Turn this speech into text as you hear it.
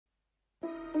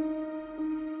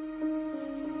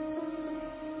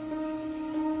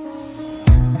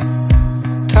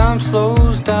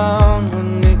slows down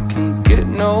when it can get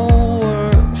no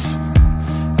worse.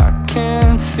 I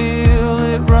can feel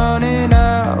it running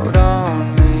out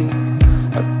on me.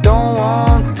 I don't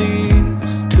want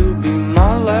these to be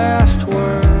my last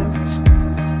words.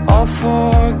 All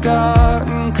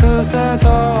forgotten, 'cause that's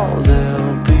all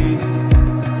they'll be.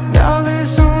 Now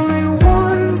there's only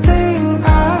one thing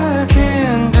I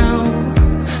can do,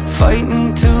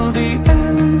 fighting till the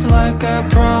end like I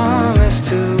promised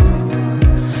to.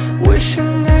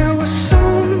 Wishing there was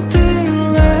something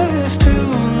left to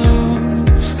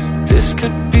lose. This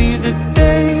could be the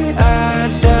day I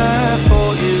die for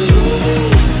you.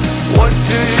 What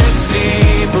do you see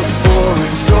before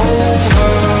it's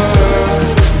over?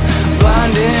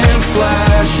 Blinding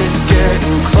flashes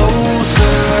getting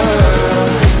closer.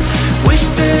 Wish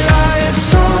that I had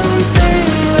something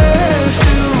left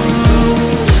to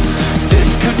lose. This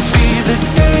could be the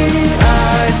day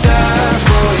I die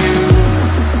for you.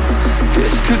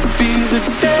 This could be the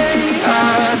day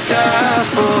I die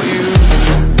for you.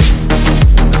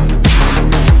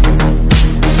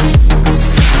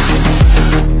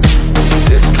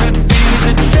 This could be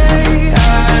the day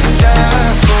I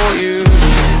die for you.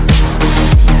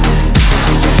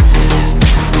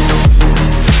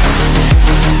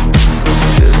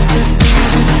 This could be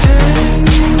the day.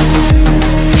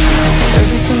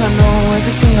 Everything I know,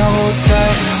 everything I hold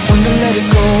tight. When to let it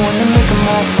go, when to make them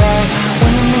all fight.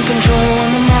 When I'm in control, when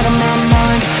I'm out of my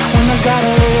mind. When I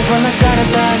gotta live, when I gotta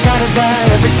die, gotta die.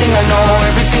 Everything I know,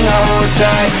 everything I hold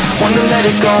tight. When to let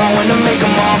it go, when to make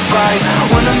them all fight.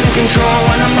 When I'm in control,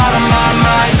 when I'm out of my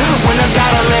mind. When I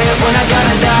gotta live, when I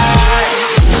gotta die.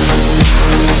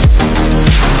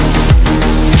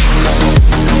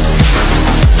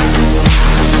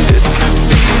 This could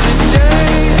be the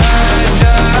day I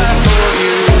die for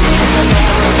you.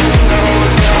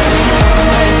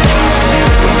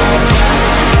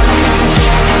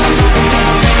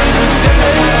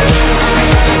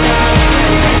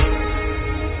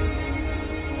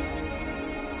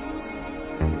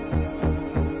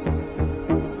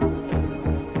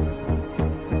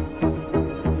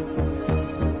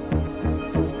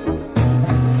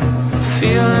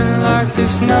 Feeling like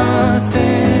there's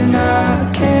nothing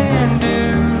I can do.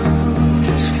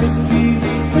 This could be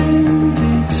the end,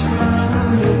 it's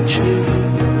mine to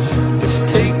choose. It's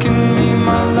taken me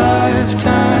my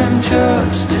lifetime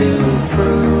just to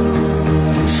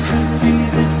prove. This could be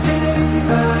the day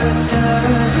I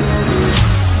die.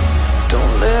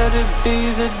 Don't let it be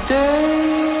the day.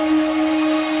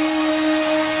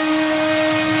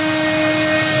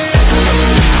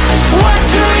 What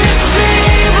do you see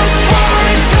before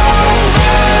it's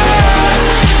over?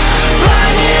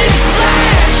 Blinding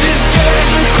flashes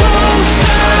getting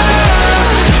closer.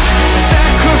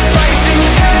 Sacrificing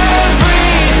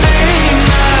everything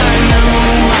I knew.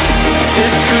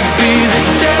 This could be the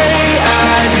day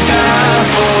I die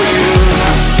for you.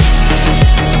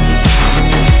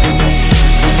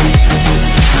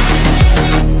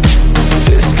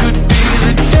 This could be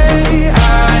the day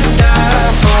I die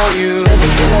for you.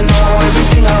 Everything I know,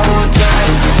 everything I hold tight.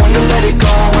 When to let it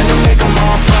go, when to make them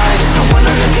all fight. When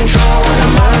I'm in control, when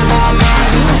I'm out of my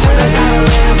mind. When I gotta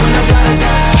live, when I gotta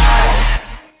die.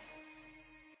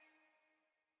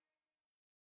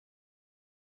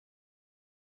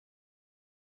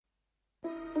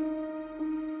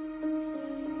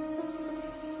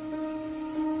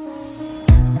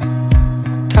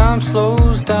 Time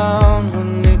slows down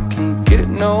when it can get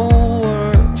no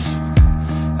worse.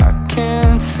 I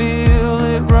can feel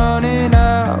it running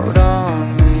out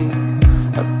on me.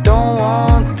 I don't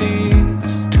want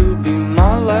these to be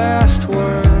my last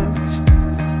words.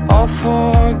 All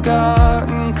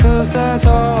forgotten, 'cause that's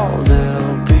all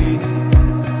they'll be.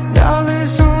 Now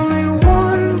there's only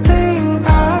one thing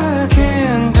I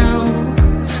can do,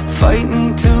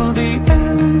 fighting till the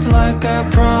end like I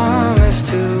promised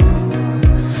to.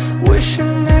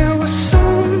 Wishing there was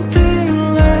something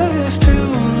left to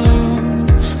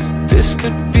lose. This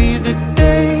could be the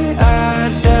day I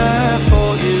die for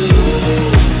you.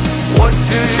 What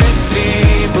do you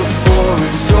see before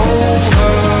it's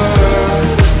over?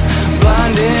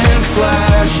 Blinding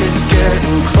flashes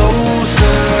getting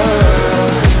closer.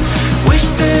 Wish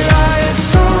that I had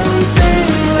something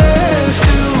left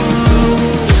to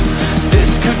lose. This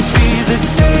could be the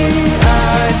day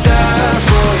I die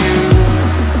for you.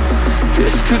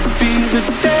 This could be the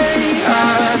day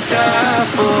I die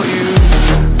for you.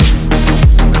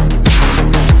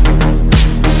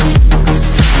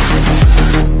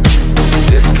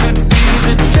 This could be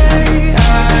the day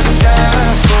I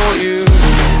die for you.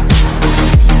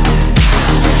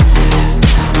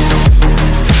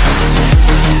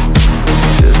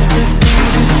 This could be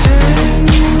the day.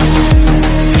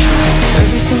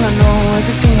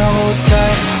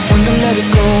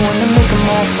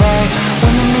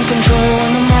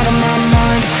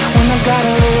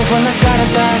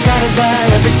 die.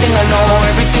 Everything I know,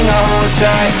 everything I hold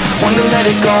tight. When to let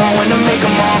it go, when to make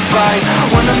them all fight.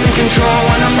 When I'm in control,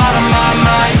 when I'm out of my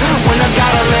mind. When I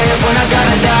gotta live, when I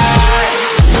gotta die.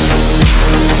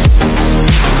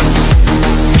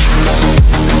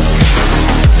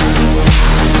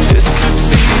 This could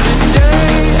be the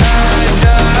day I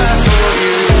die for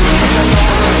you.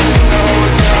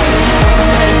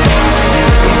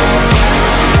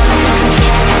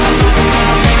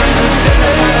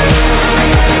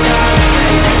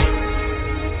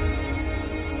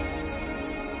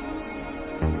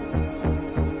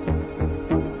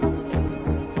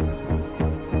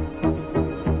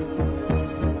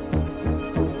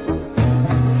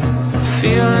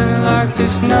 Feeling like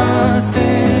there's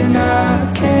nothing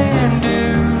I can do.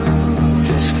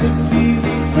 This could be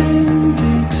the end,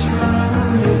 it's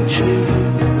mine to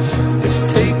choose. It's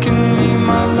taken me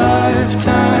my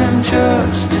lifetime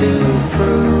just to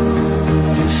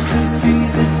prove. This could be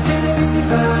the day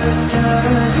I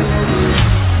die.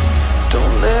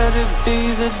 Don't let it be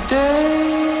the day.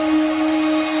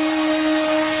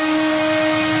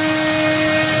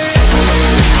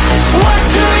 What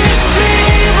do you see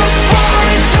before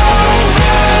it's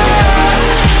over?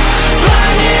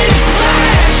 Blinding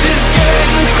flashes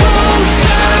getting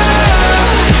closer.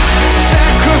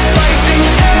 Sacrificing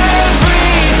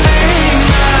everything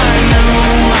I knew.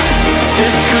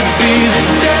 This could be the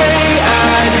day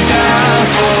I die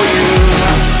for you.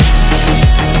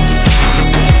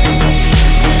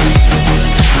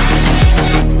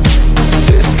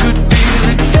 This could be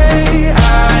the day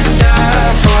I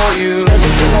die for you.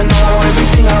 Everything I know,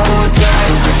 everything I hold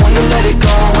tight. When to let it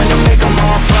go, when to make them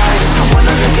all fight. When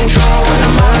I'm in control, when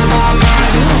I'm out of my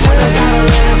mind. When I gotta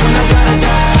live, when I gotta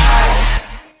die.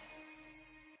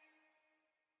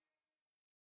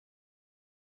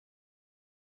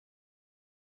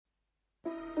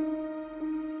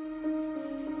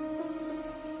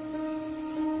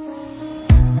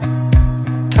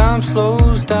 Time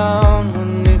slows down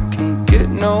when it can get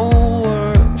no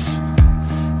worse.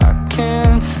 I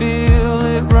can feel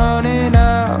it running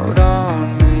out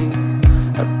on me.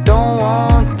 I don't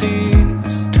want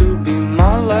these to be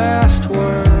my last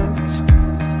words.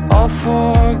 All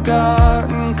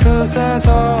forgotten, 'cause that's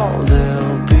all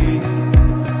they'll be.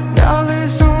 Now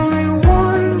there's only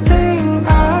one thing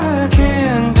I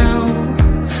can do.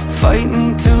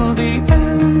 Fighting till the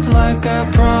end like I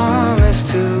promised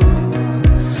to.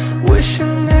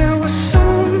 Wishing there was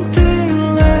something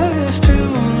left to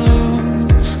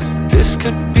lose. This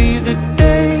could be the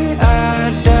day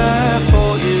I die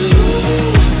for you.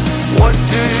 What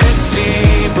do you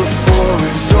see before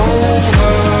it's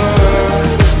over?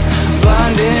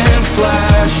 Blinding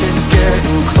flashes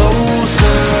getting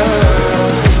closer.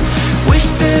 Wish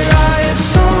that I had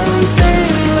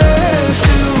something left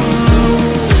to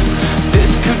lose.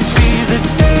 This could be the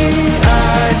day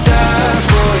I die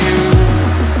for you.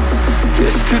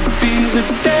 This could be the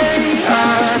day I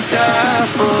die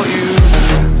for you.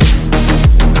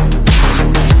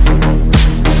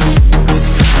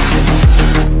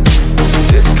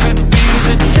 This could be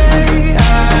the day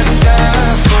I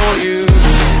die for you.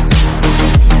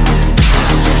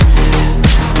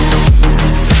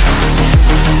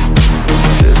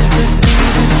 This could be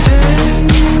the day.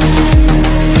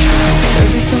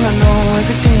 Everything I know,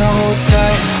 everything I hold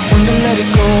tight. When to let it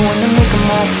go, when to make them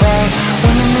all fight.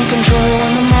 When I'm in control,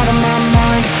 when I'm out of my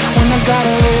mind. When I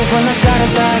gotta live, when I gotta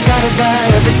die, gotta die.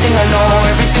 Everything I know,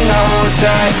 everything I hold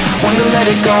tight. When to let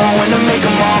it go, when to make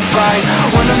them all fight.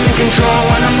 When I'm in control,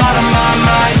 when I'm out of my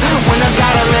mind. When I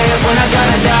gotta live, when I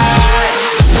gotta die.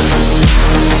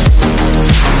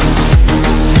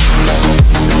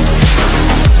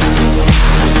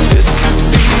 This could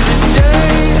be the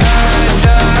day I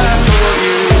die for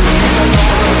you. Everything I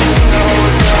know, everything I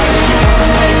hold tight.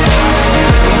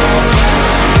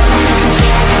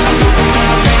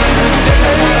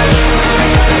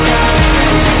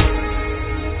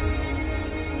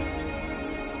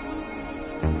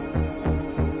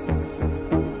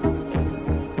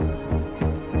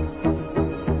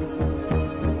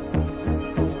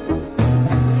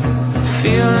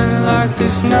 Feeling like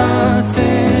there's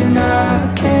nothing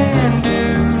I can do.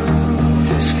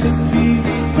 This could be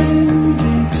the end,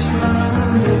 it's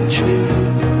mine to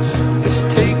choose. It's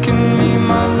taken me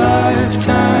my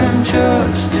lifetime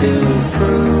just to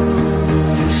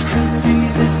prove. This could be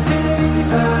the day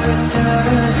I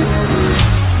die.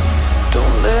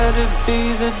 Don't let it be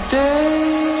the day.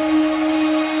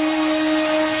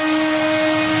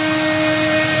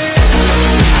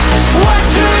 What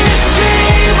do you see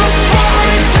before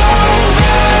it's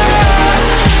over?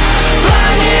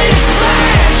 Blinding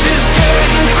flashes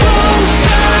getting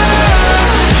closer.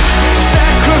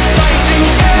 Sacrifice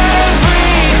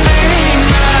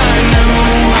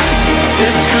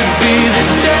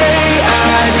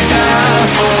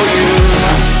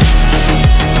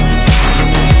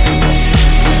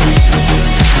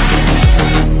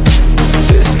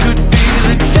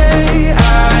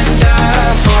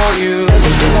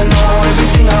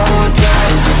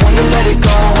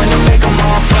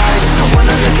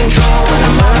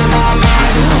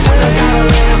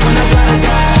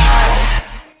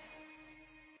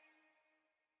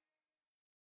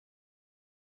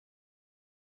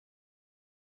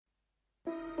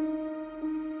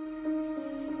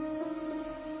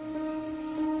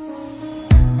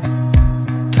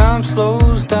Time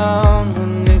slows down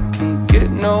when it can get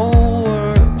no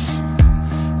worse.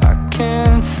 I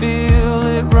can feel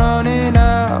it running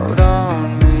out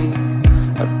on me.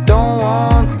 I don't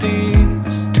want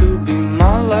these to be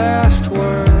my last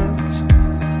words.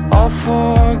 All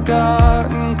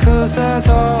forgotten, 'cause that's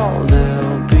all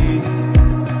they'll be.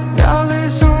 Now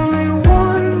there's only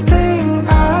one thing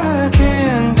I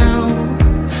can do,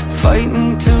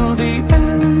 fighting till the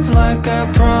end like I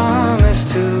promised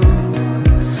to.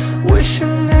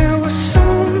 Wishing there was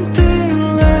something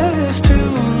left to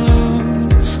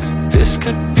lose. This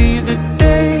could be the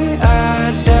day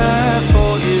I die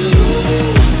for you.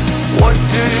 What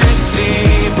do you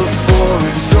see before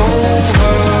it's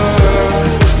over?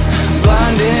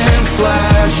 Blinding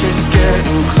flashes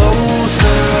getting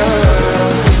closer.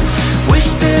 Wish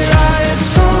that I had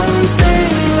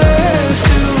something left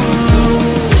to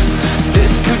lose.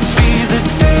 This could be the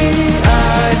day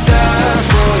I die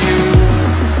for you.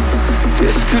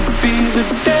 This could be the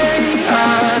day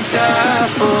I die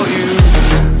for you.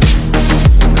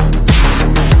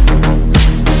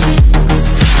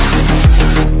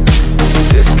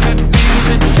 This could be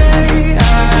the day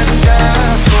I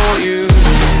die for you.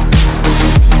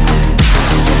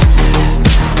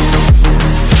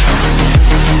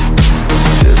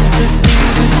 This could be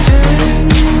the day.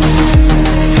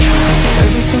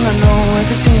 Everything I know,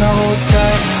 everything I hold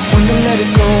tight. When to let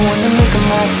it go, when to make them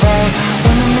all fight.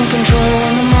 When I'm in control,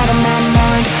 when I'm out of my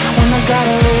mind. When I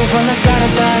gotta live, when I gotta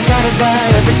die.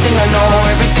 Everything I know,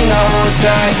 everything I hold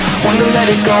tight. When to let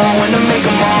it go, when to make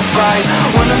them all fight.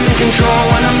 When I'm in control,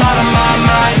 when I'm out of my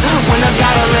mind. When I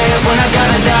gotta live, when I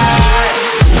gotta die.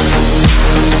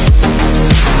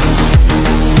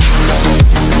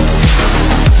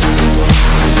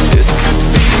 This could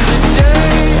be the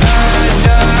day I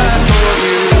die for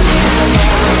you.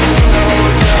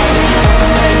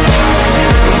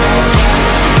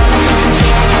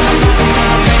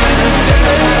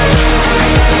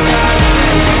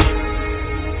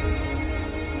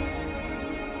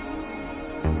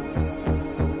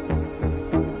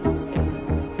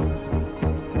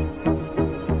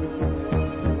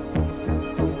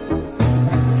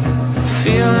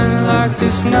 Feeling like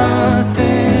there's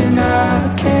nothing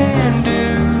I can do.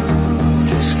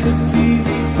 This could be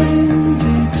the end,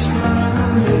 it's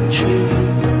mine to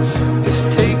choose. It's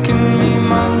taken me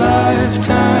my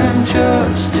lifetime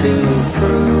just to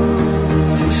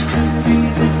prove. This could be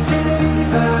the day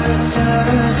I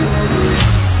die for you.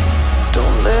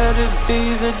 Don't let it be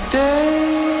the day.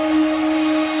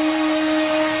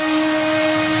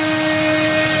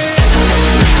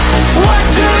 What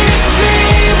do you see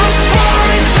before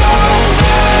it's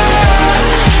over?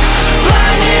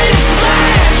 Blinded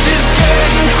flashes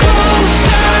getting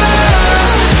closer.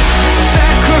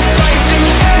 Sacrificing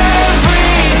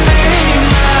everything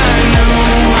I knew.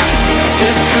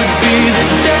 This could be the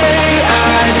day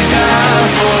I die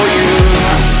for you.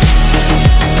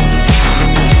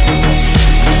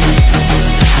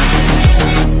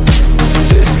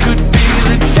 This could be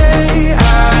the day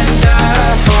I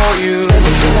die for you.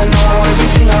 Everything I know,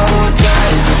 everything I hold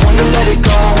tight. When to let it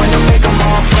go, when to make them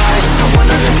all fight. When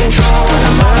I'm in control, when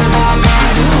I'm out of my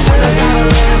mind. When I gotta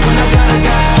live, when I gotta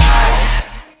die.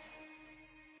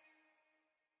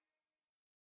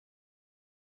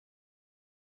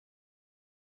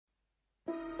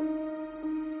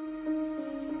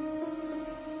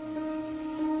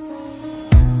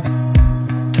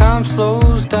 Time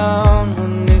slows down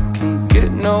when it can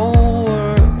get no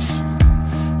worse.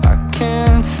 I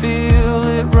can feel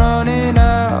it running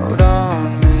out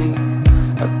on me.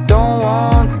 I don't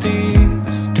want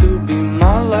these to be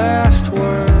my last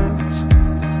words.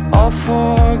 All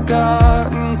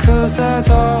forgotten, 'cause that's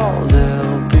all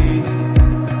they'll be.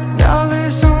 Now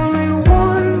there's only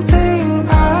one thing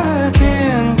I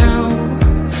can do,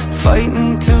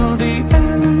 fighting till the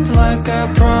end like I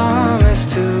promised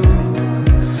to.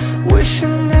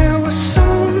 Wishing there was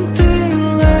something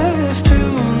left to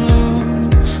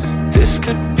lose. This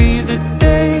could be the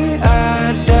day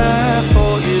I die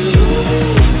for you.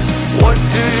 What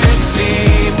do you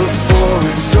see before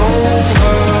it's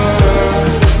over?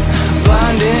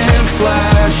 Blinding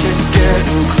flashes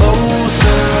getting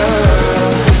closer.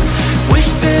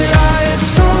 Wish that I had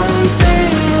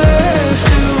something left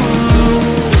to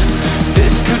lose.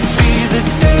 This could be the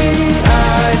day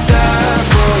I die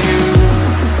for you.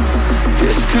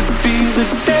 This could be the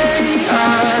day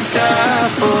I die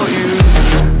for you.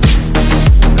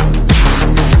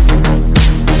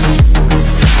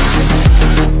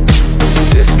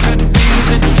 This could be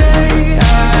the day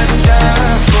I die.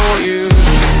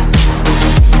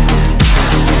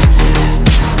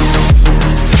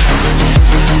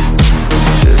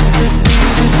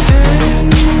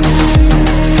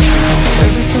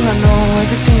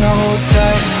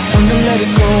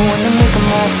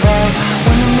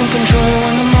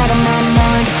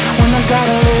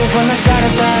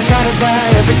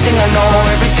 I know,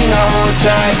 everything I hold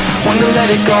tight. When to let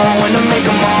it go, when to make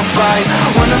them all fight.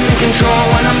 When I'm in control,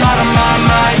 when I'm out of my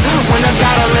mind. When I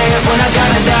gotta live, when I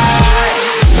gotta die.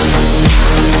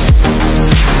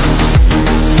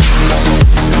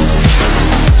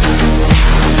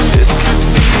 This could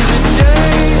be the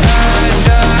day I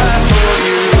die for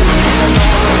you. I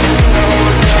know everything I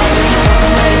hold tight.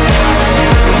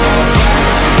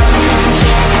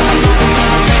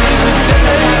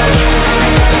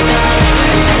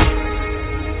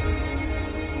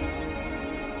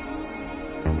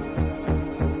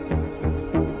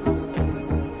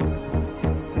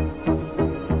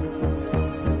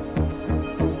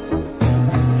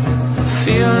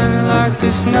 Feeling like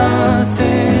there's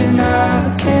nothing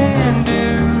I can do.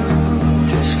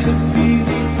 This could be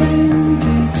the end,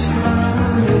 it's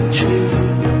mine to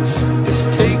choose. It's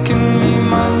taken me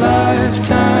my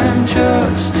lifetime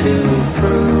just to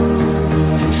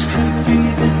prove. This could be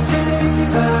the day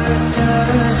I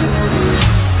die for you.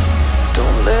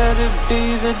 Don't let it be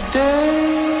the day.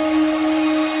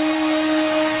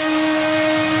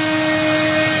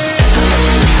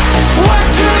 What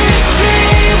do you see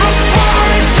before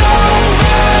it's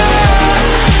over?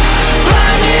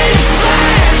 Blinded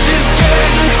flashes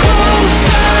getting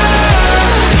closer.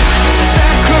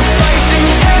 Sacrificing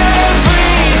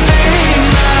everything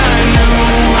I knew.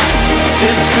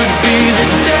 This could be the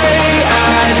day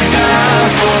I die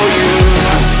for you.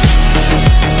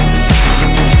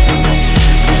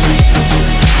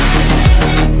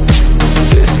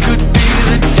 This could be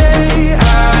the day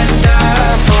I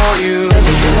die for you.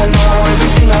 Everything I know,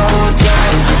 everything I hold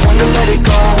tight. When to let it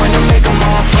go, when to make them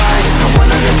all fight. When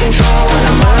I'm in control, when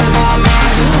I'm out of my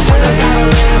mind. When I gotta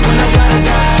live, when I gotta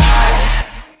die.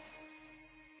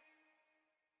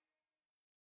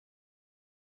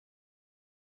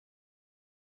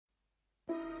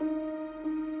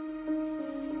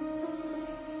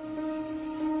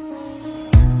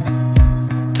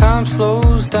 Time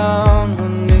slows down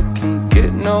when it can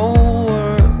get no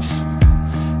worse.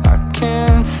 I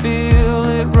can feel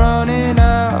it running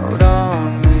out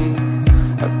on me.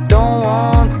 I don't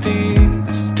want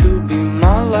these to be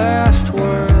my last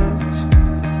words.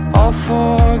 All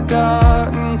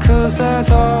forgotten, 'cause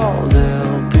that's all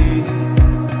they'll be.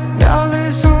 Now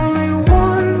there's only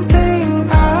one thing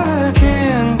I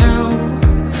can do.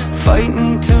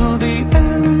 Fighting till the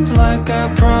end like I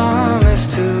promised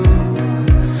to.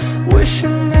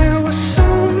 Wishing there was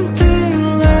something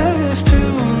left to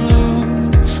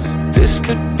lose. This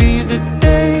could be the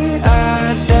day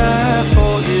I die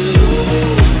for you.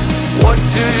 What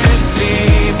do you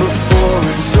see before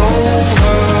it's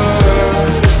over?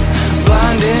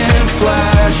 Blinding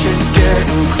flashes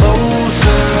getting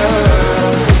closer.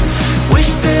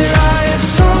 Wish that I had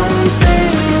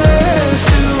something left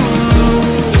to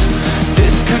lose.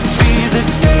 This could be the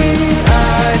day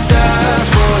I die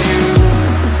for you.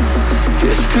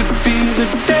 This could be the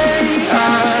day I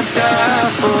die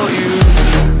for you.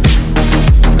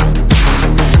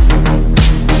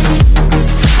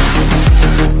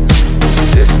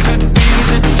 This could be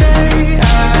the day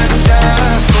I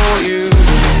die for you.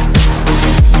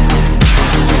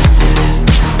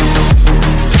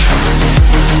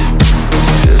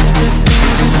 This could be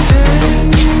the day.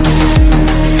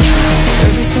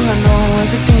 Everything I know,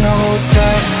 everything I hold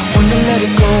tight. When to let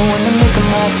it go, when to make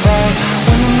them all fight.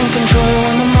 When I'm in control,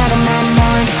 when I'm out of my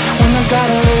mind. When I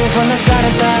gotta live, when I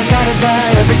gotta die, gotta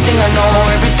die. Everything I know,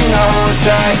 everything I hold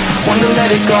tight. When to let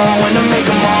it go, when to make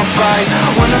them all fight.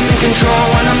 When I'm in control,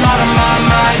 when I'm out of my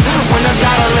mind. When I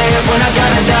gotta live, when I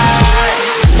gotta die.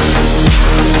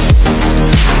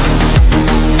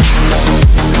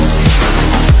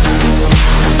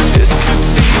 This could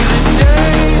be the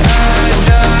day I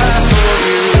die for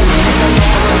you. Everything I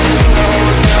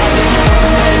hold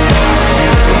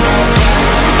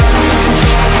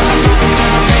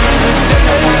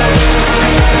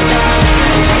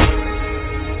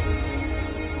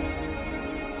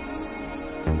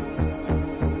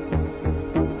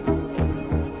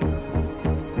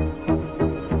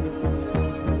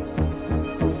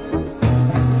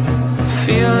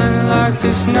feeling like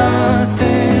there's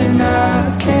nothing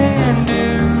I can do.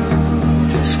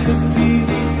 This could be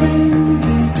the end,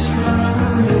 it's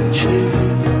mine to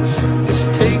choose. It's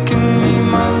taken me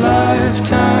my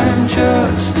lifetime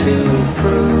just to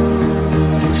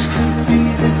prove. This could be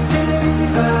the day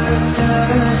I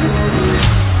die for you.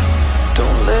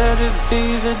 Don't let it be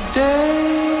the day.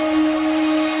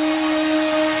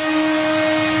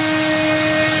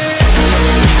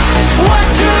 What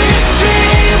do you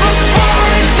see before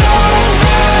it's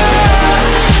over?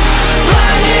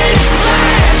 Blinded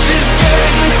flashes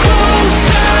getting closer.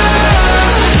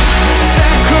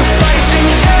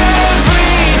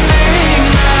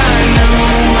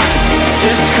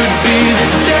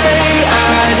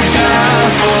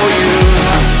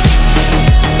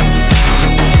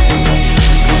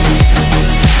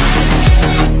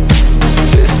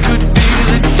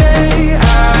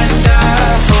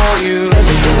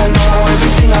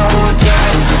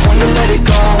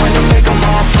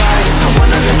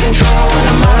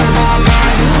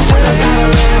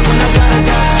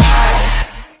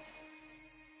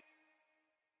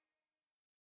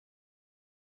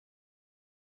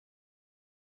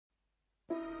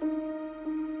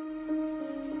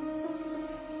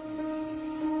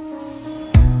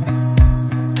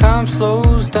 Time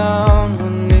slows down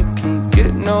when it can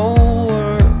get no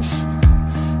worse.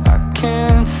 I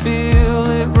can feel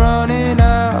it running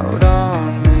out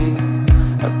on me.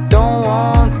 I don't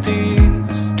want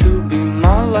these to be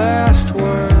my last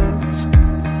words.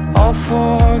 All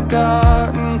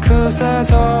forgotten, 'cause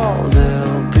that's all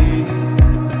they'll be.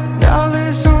 Now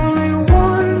there's only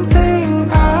one thing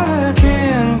I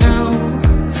can do,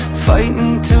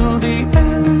 fighting till the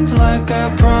end like I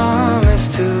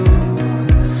promised to.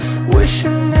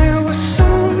 Wishing there was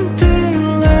something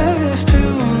left to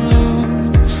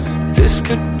lose. This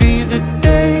could be the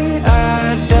day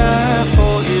I die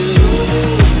for you.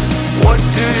 What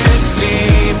do you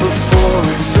see before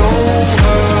it's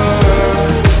over?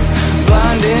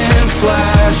 Blinding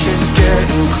flashes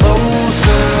getting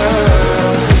closer.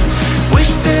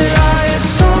 Wish that I had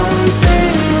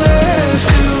something left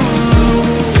to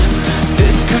lose.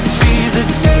 This could be the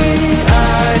day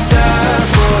I die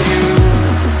for you.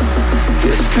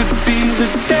 This could be the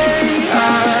day I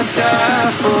die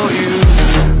for you.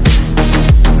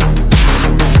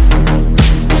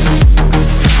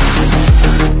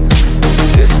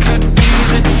 This could be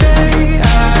the day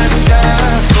I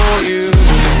die for you.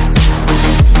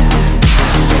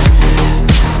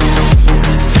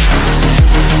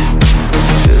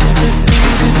 This could be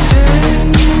the day.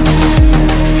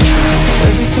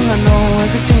 Everything I know,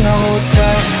 everything I hold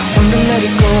tight. When to let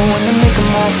it go, when to make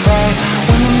them all fight.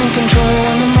 When I'm in control,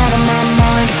 when I'm out of my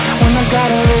mind. When I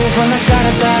gotta live, when I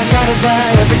gotta die, gotta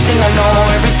die. Everything I know,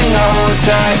 everything I hold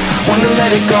tight. When to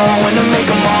let it go, when to make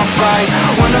them all fight.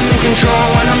 When I'm in control,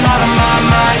 when I'm out of my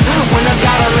mind. When I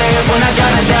gotta live, when I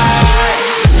gotta die.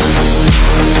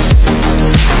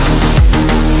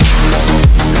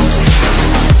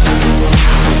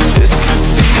 This could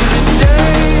be the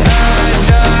day I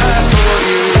die for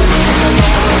you.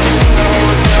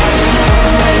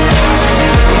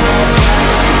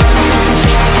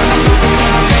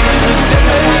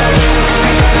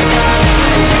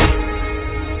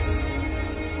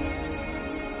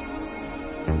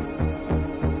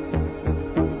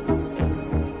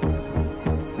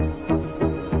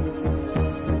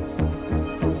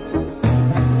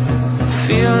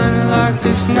 Feeling like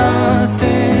there's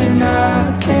nothing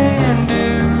I can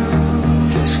do.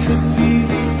 This could be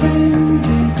the end,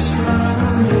 it's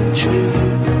mine to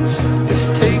choose. It's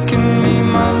taken me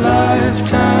my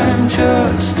lifetime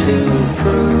just to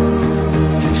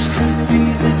prove. This could be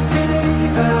the day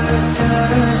I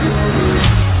die.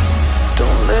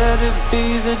 Don't let it be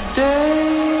the day.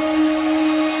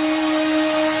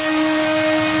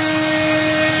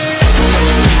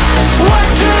 What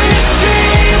do you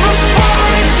see before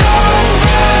it's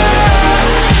over?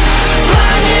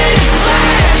 Blinded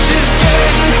flashes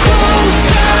getting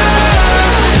closer.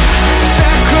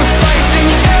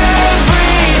 Sacrificing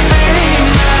everything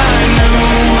I knew.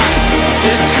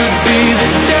 This could be the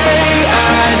day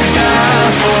I die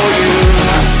for you.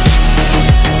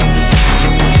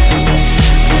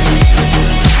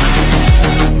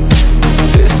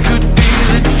 This could be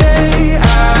the day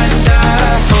I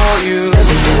die for you.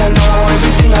 Everything I know,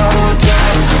 everything I hold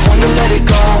tight. When to let it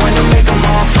go, when to make them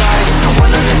all fight. When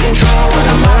I'm in control, when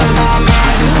I'm out of my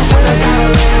mind. When I gotta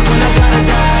live, when I gotta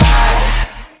die.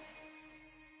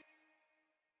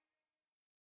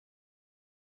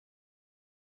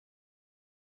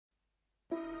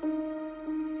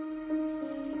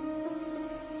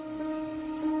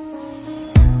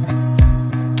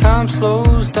 Time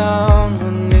slows down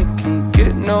when it can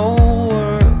get no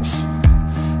worse.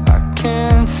 I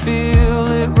can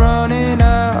feel it running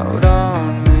out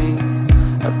on me.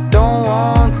 I don't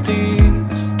want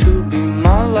these to be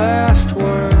my last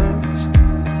words.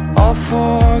 All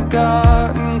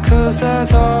forgotten, 'cause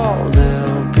that's all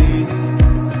they'll be.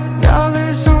 Now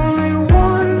there's only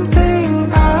one thing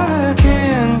I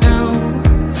can do,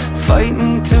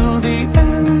 fighting till the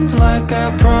end like I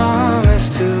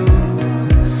promised to.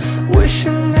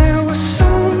 Wishing there was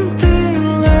something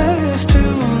left to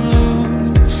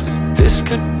lose. This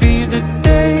could be the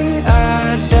day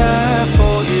I die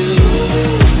for you.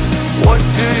 What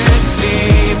do you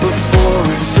see before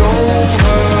it's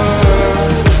over?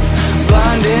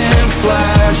 Blinding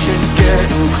flashes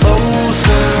getting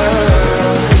closer.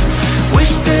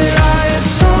 Wish that I had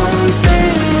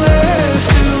something left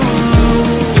to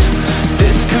lose.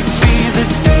 This could be the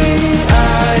day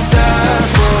I die.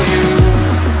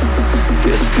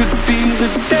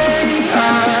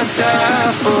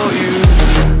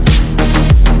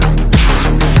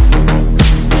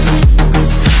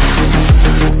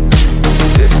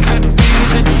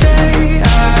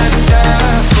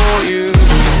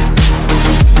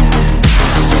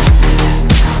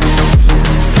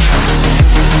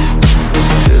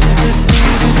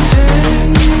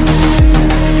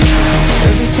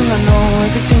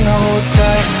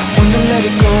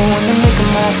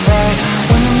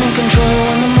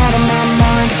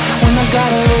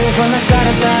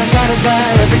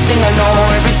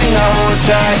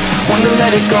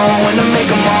 make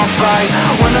them all fight.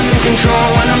 When I'm in control,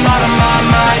 when I'm out of my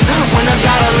mind, when I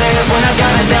gotta live, when I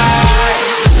gotta die.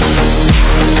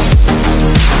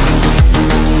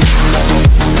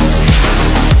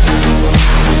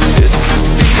 This could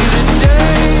be the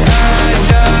day I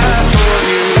die for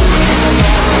you.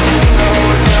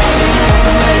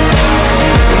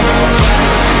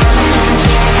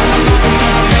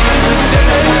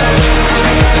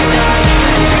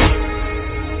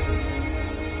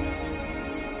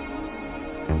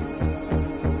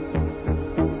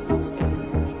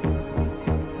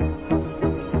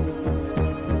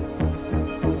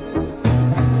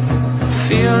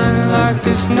 Feeling like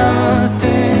there's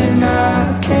nothing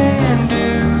I can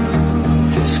do.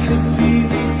 This could be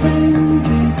the end,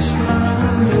 it's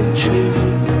mine to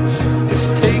choose. It's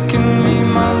taken me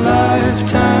my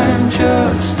lifetime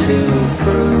just to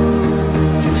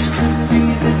prove. This could be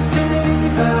the day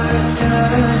I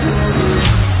die.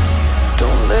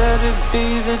 Don't let it be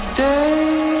the day.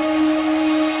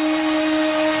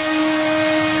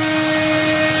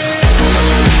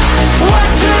 What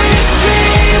do you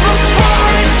see before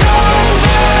it's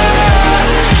over?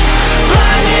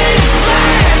 Blinding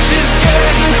flashes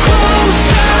getting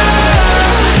closer,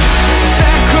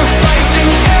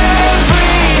 sacrificing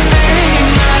everything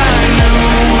I knew.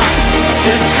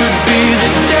 This could be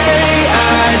the day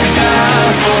I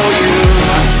die for you.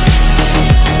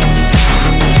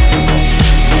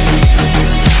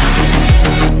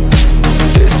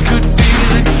 This could be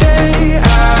the day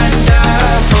I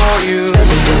die for you.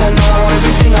 Everything I know,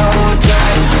 everything I hold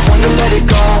tight. Wanna let it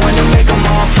go, wanna make them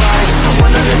all fight.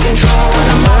 Wanna lose control, when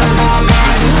I'm out of my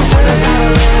mind. When I gotta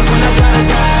live, when I gotta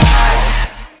die.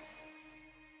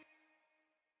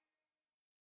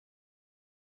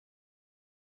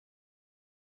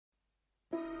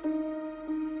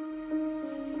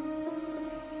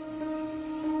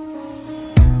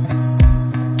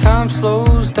 Time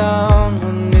slows down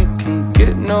when it can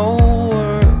get no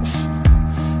worse.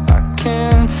 I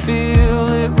can feel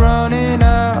it running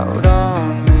out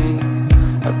on me.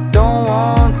 I don't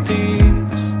want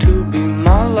these to be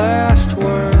my last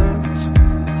words.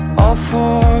 All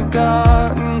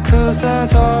forgotten, 'cause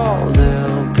that's all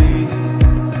they'll be.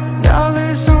 Now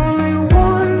there's only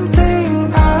one thing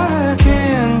I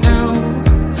can do.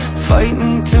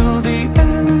 Fighting till the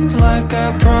end like I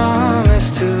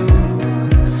promised to.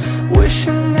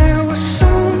 Wishing there was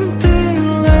something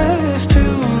left to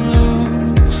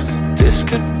lose. This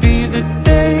could be the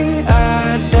day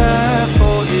I die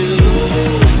for you.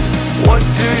 What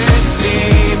do you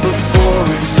see before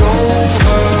it's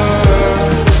over?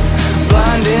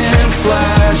 Blinding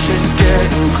flashes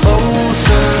getting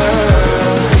closer.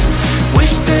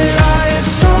 Wish that I had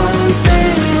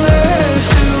something left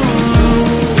to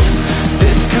lose.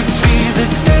 This could be the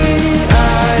day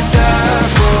I die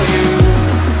for you.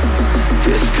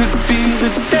 This could be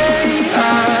the day I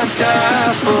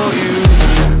die for you.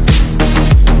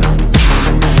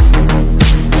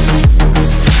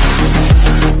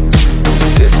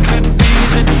 This could be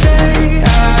the day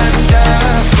I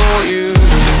die for you.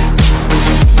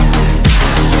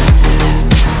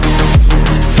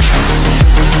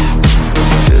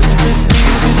 This could be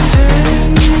the day.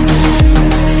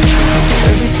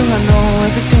 Everything I know,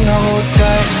 everything I hold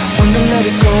tight. Wanna let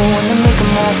it go, wanna make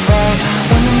them all fight.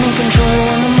 When I'm in control,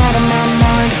 when I'm out of my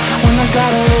mind. When I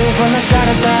gotta live, when I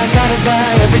gotta die, gotta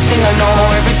die. Everything I know,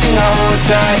 everything I hold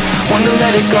tight. Wanna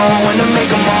let it go, wanna make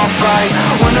them all fight.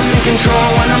 When I'm in control,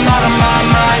 when I'm out of my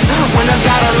mind. When I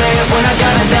gotta live, when I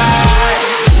gotta die.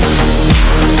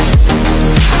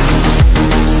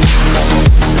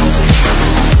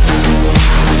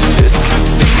 This could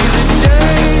be the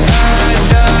day I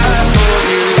die for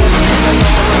you.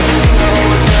 Everything I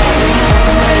hold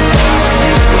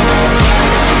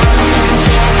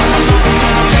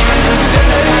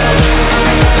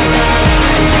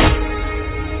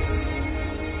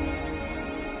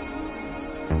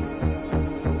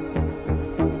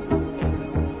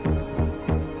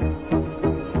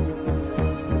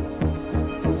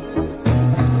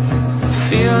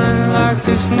feeling like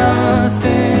there's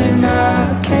nothing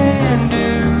I can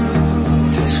do.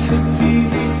 This could be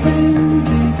the end,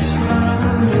 it's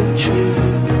mine to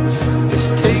choose. It's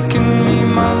taken me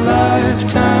my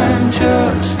lifetime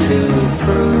just to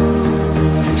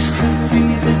prove. This could be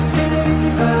the day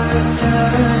I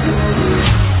die.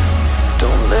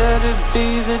 Don't let it be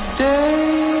the day.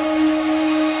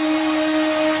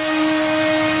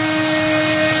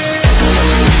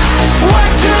 What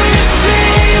do you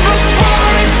see before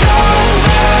it's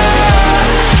over?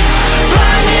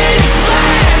 Blinding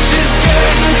flash.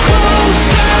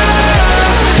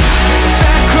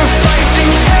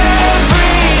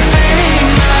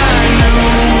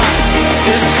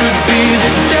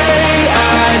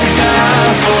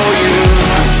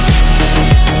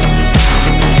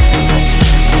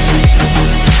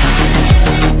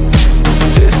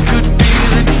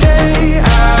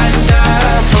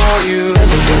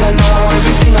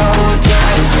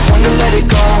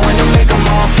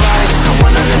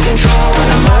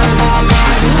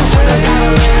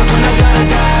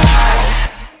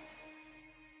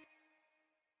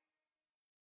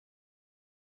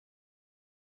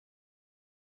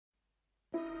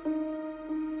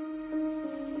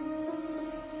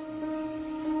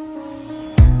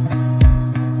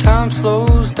 Time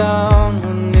slows down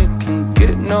when it can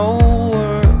get no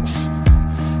worse.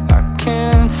 I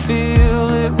can feel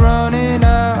it running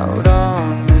out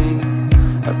on me.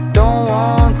 I don't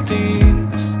want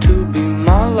these to be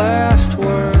my last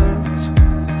words.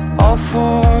 All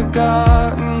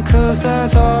forgotten, 'cause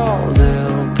that's all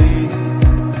they'll be.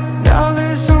 Now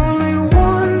there's only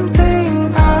one thing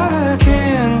I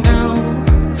can do,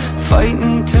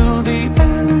 fighting till the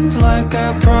end like I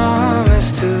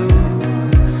promised to.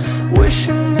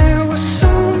 Wishing there was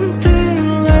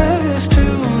something left to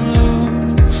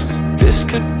lose. This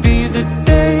could be the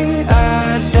day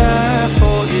I die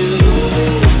for you.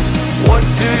 What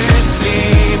do you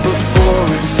see before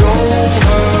it's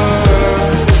over?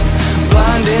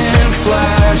 Blinding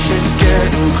flashes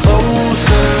getting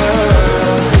closer.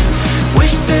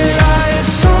 Wish that I had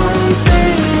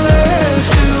something left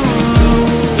to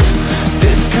lose.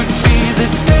 This could be the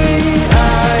day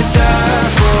I die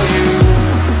for you.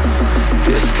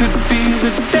 This could be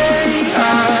the day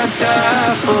I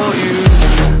die for you.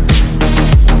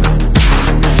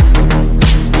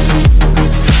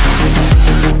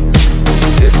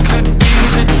 This could be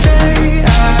the day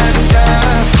I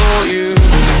die for you.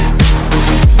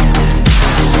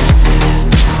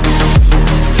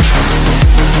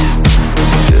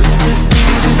 This could be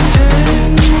the day.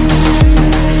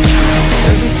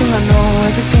 Everything I know,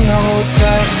 everything I hold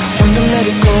tight. When to let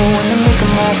it go, when to make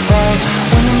them all fight.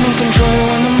 When I'm in control,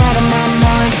 when I'm out of my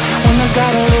mind. When I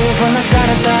gotta live, when I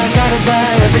gotta die, gotta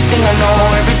die. Everything I know,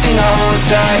 everything I hold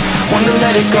tight. When to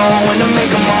let it go, when to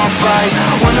make them all fight.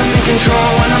 When I'm in control,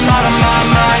 when I'm out of my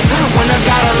mind. When I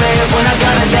gotta live, when I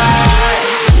gotta die.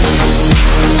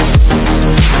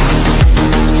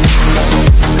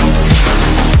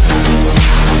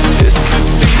 This could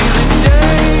be the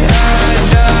day I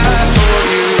die for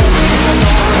you.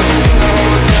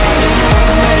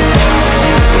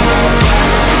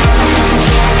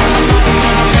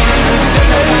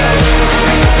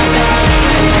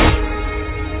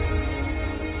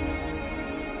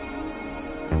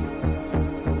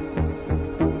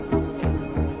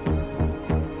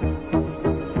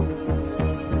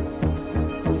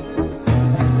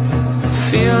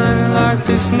 Feeling like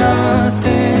there's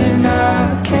nothing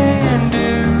I can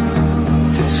do.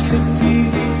 This could be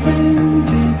the end,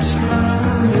 it's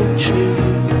mine to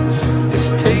choose.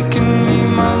 It's taken me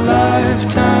my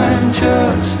lifetime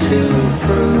just to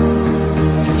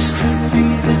prove. This could be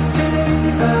the day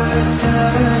I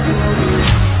die for you.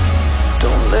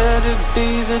 Don't let it be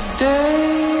the day.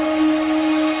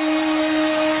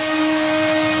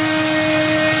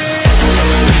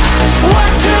 What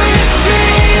do you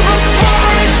see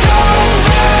before it's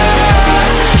over?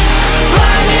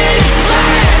 Blinded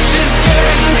flashes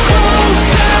getting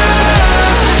closer.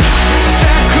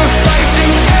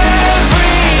 Sacrificing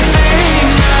everything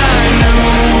I knew.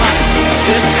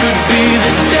 This could be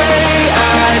the day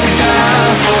I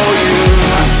die for you.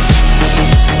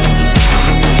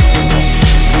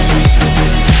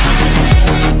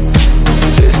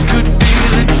 This could be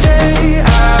the day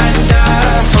I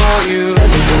die for you.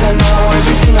 Everything I know,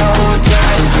 everything I hold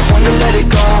tight. When to let it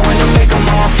go, when to make them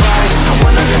all fight.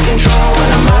 When I'm in control, when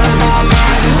I'm out of my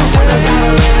mind. When I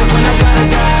gotta live, when I gotta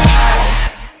die.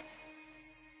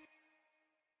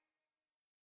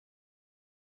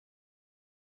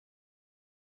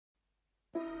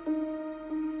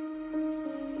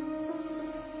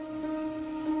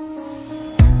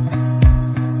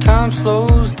 Time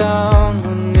slows down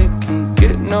when it can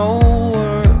get no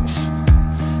worse.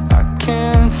 I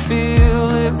can feel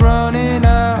it running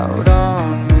out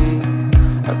on me.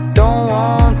 I don't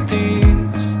want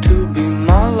these to be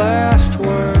my last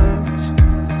words.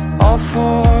 All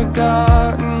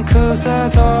forgotten, 'cause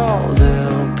that's all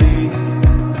they'll be.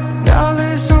 Now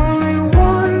there's only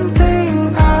one thing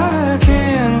I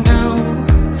can do,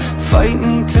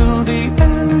 fighting till the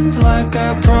end like I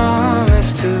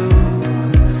promised to.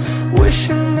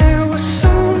 Wishing there was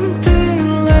something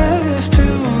left to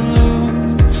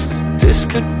lose. This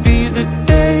could be the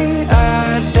day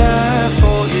I die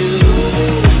for you.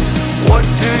 What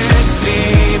do you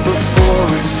see before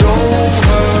it's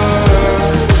over?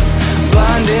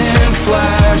 Blinding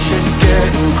flashes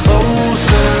getting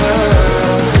closer.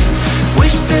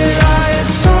 Wish that I had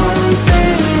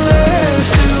something left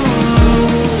to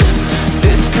lose.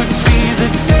 This could be the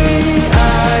day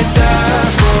I die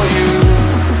for you.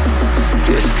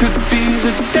 This could be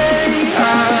the day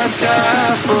I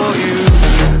die for you.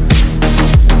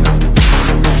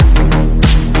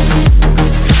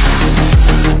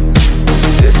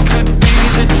 This could be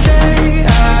the day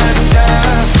I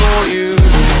die for you.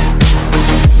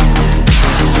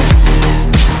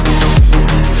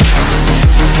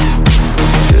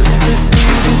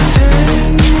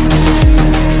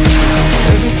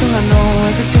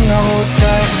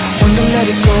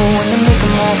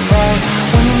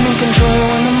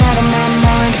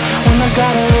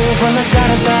 when I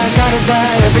gotta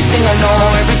die. Everything I know,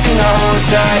 everything I hold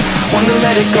tight. When to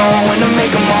let it go, when to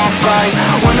make them all fight.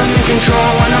 When I'm in control,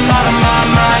 when I'm out of my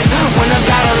mind. When I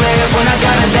gotta live, when I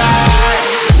gotta die.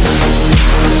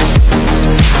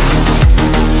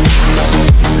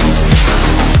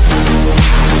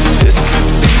 This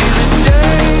could be the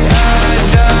day I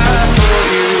die for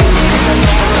you. I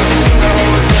know everything I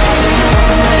hold tight.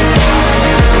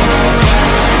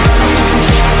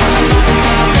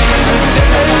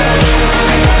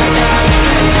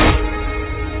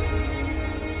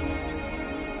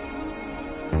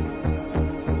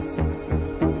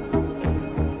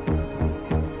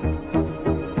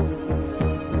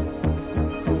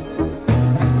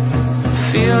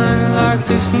 Feeling like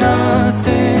there's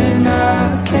nothing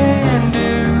I can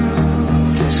do.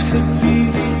 This could be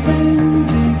the end,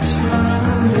 it's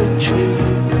mine to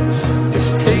choose.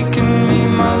 It's taken me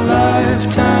my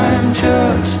lifetime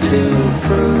just to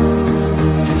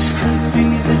prove. This could be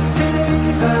the day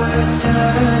I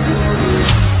die.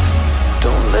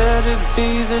 Don't let it be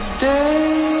the day.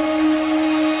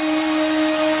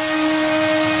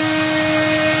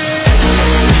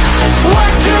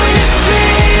 What do you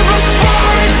see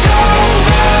before it's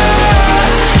over?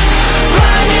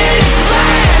 Blinded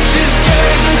flashes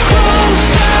getting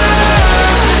closer.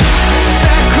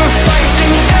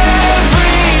 Sacrificing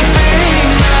everything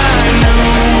I knew.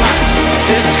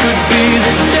 This could be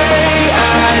the day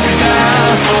I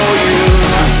die for you.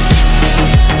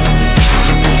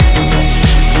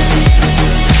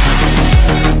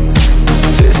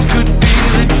 This could be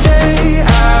the day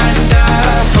I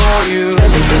die for you.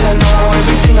 Everything I know,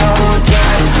 everything I hold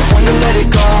tight. When to let it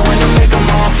go, when to make them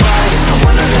all fight.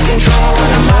 When I'm in control,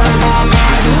 when I'm out of my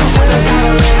mind. When I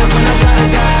gotta live, when I gotta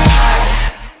die.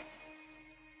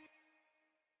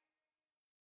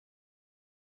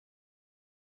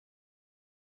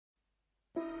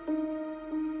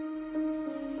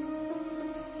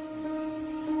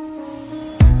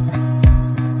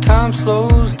 Time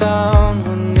slows down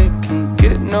when it can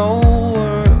get no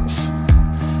worse.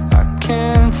 I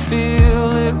can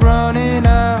feel it running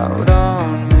out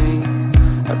on me.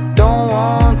 I don't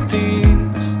want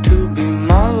these to be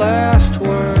my last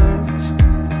words.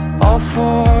 All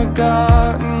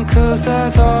forgotten, 'cause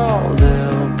that's all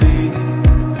they'll be.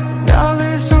 Now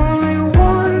there's only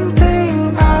one thing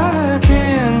I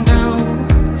can do.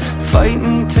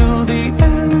 Fighting till the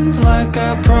end like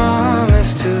I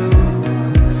promised to.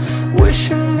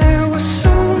 Wishing there was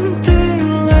something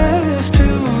left to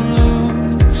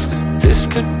lose. This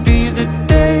could be the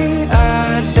day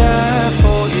I die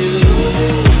for you.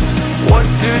 What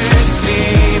do you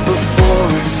see before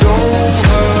it's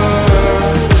over?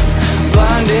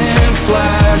 Blinding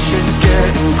flashes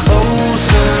getting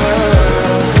closer.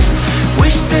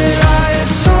 Wish that I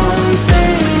had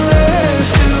something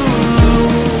left to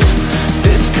lose.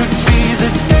 This could be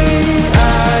the day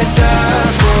I die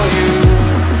for you.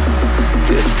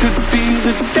 This could be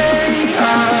the day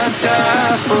I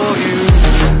die for you.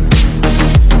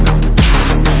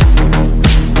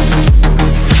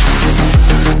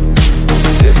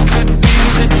 This could be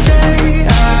the day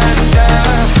I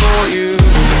die for you.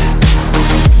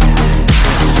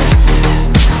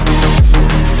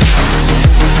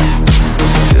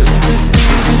 This could be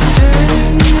the day.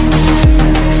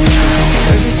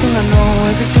 Everything I know,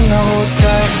 everything I hold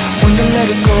tight. When to let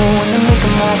it go, when to make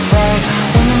them all fight.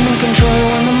 When I'm in control,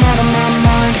 when I'm out of my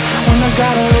mind. When I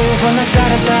gotta live, when I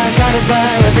gotta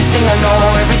die. Everything I know,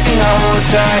 everything I hold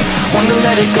tight. When to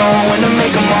let it go, when to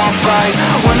make them all fight.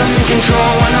 When I'm in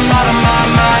control, when I'm out of my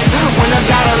mind. When I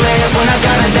gotta live, when I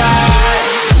gotta die.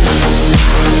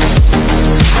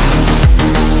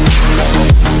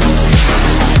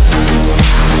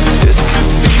 This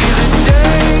could be the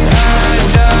day I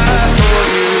die for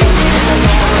you.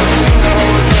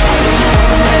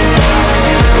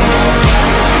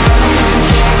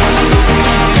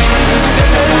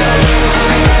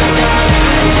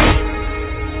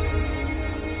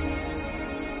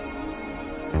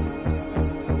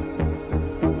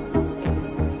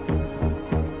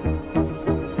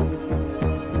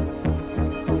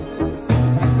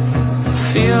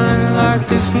 Feeling like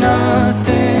there's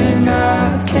nothing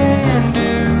I can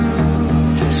do.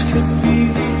 This could be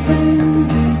the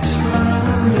end, it's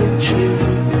mine to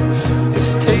choose.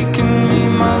 It's taken me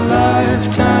my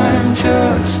lifetime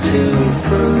just to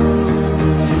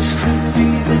prove. This could be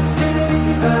the day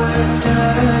I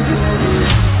die.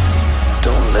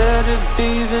 Don't let it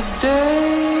be the day.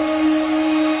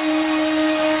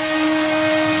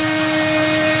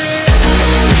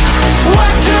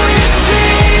 What do you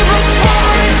see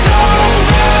before it's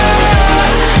over?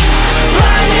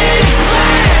 Blinded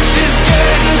flashes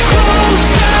getting closer.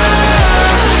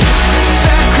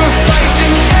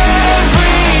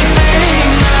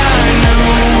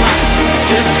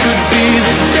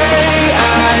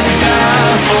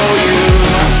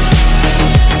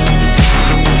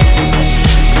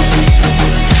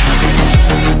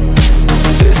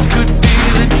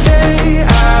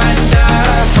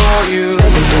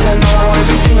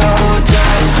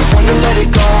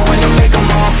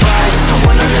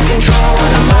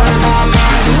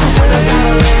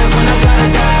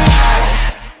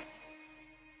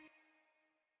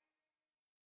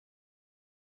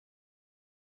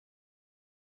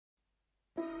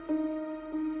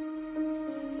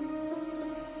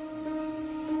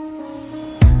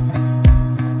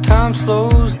 Time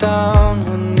slows down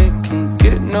when it can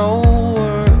get no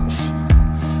worse.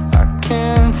 I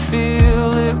can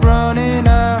feel it running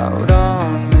out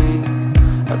on me.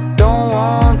 I don't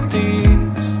want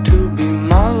these to be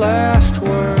my last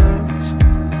words.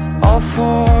 All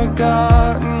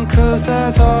forgotten, 'cause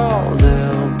that's all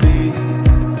they'll be.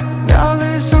 Now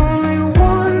there's only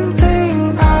one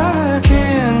thing I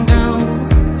can do,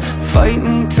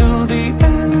 fighting till the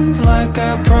end like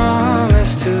I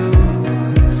promised to.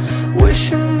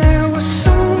 Wishing there was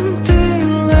something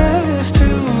left to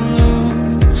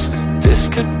lose. This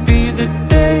could be the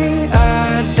day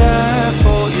I die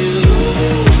for you.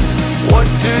 What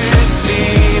do you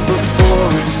see before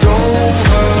it's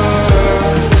over?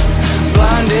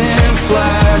 Blinding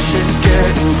flashes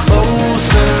getting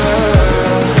closer.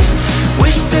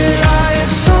 Wish that I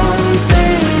had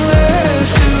something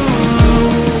left to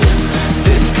lose.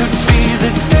 This could be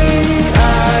the day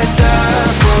I die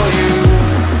for you.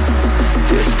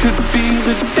 This could be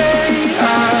the day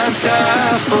I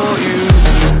die for you.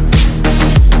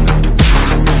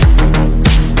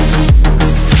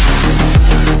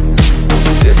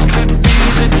 This could be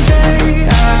the day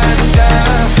I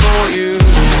die for you.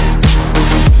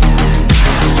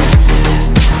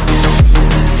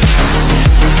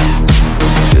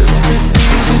 This could be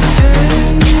the day.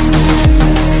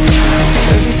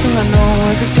 Everything I know,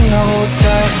 everything I hold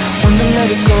tight. When to let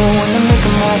it go, when to make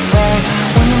them all fight.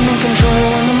 When I'm in control,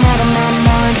 when I'm out of my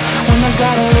mind. When I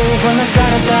gotta live, when I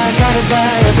gotta die, gotta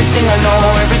die. Everything I know,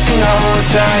 everything I hold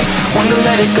tight. When to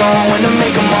let it go, when to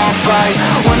make them all fight.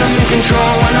 When I'm in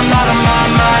control, when I'm out of my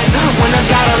mind. When I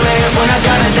gotta live, when I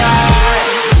gotta die.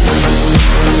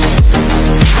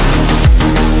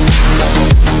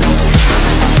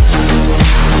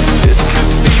 This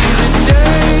could be the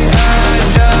day I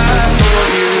die for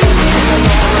you.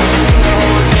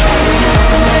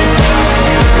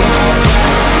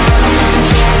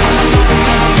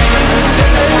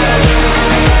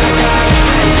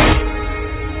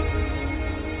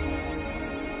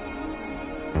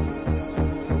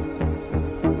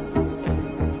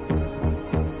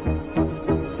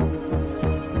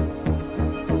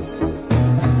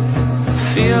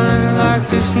 Feeling like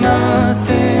there's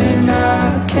nothing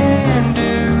I can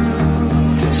do.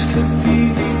 This could be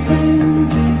the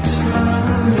end, it's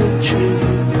mine to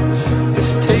choose.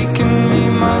 It's taken me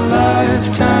my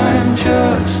lifetime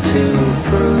just to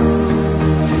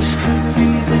prove. This could be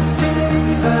the day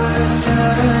I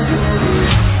die for you.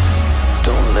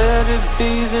 Don't let it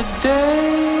be the day.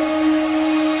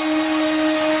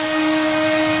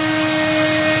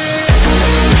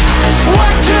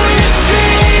 What do you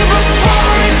see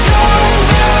before it's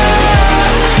over?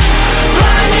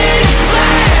 Blinding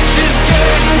flashes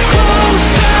getting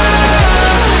closer.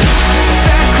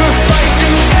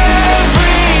 Sacrificing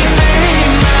everything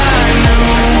I knew.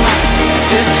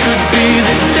 This could be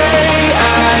the day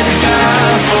I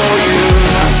die for you.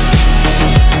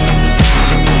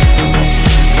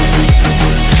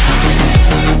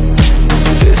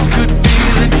 This could be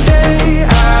the day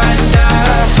I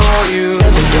die for you.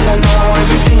 Everything I know,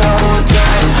 everything I hold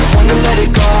tight. When to let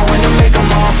it go, when to make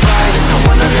them all fight.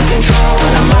 When I'm in control,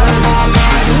 when I'm out of my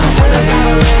mind. When I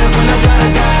gotta live, when I gotta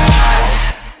die.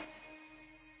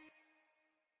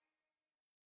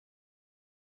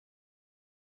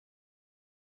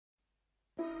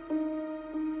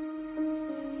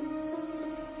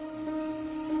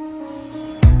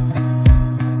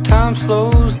 Time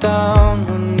slows down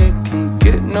when it can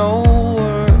get no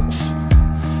worse.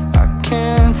 I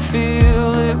can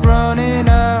feel it running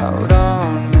out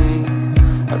on me.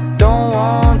 I don't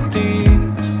want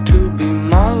these to be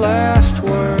my last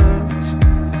words.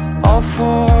 All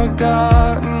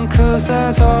forgotten, 'cause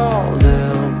that's all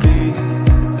they'll be.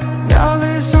 Now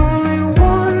there's only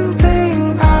one thing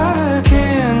I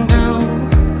can do,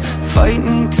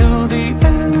 fighting till the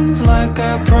end like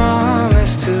I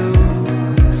promised to.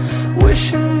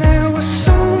 Wishing there was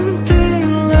something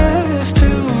left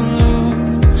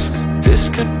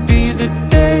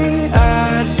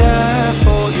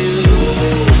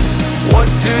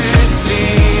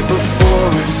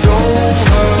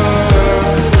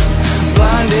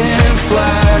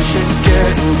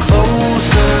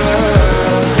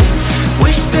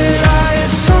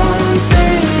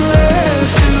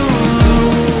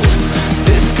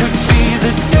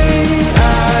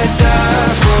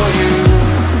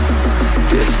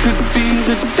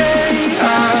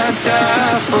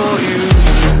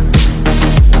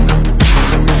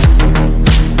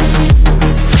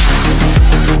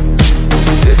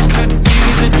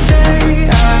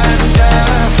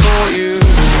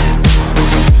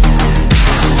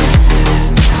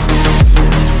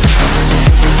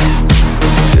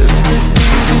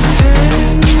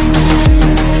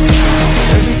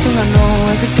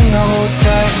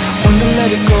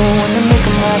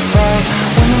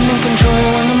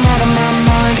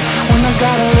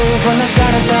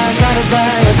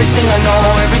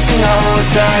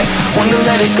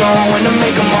let it go, when to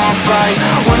make them all right,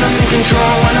 when I'm in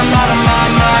control, when I'm out of my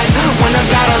mind, when I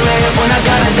gotta live, when I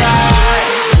gotta die.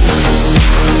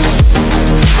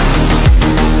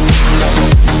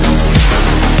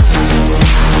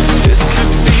 This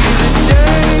could be the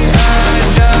day I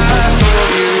die for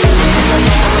you.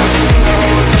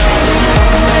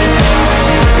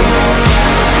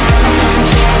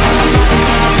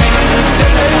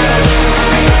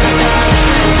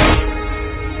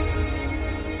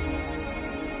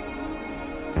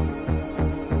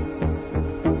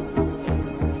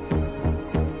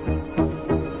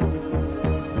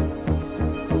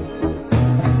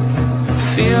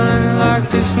 Feeling like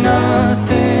there's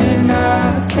nothing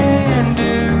I can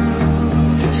do.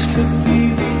 This could be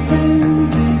the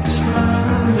end, it's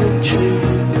mine to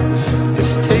choose.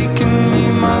 It's taken me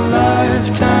my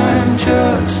lifetime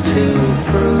just to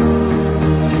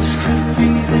prove. This could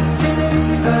be the day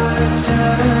I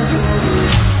die.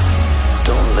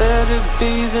 Don't let it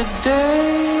be the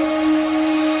day.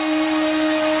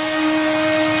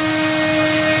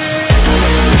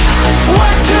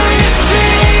 What do you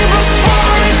see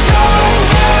before it's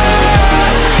over?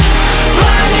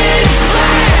 Blinding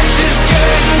flashes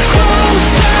getting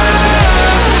closer,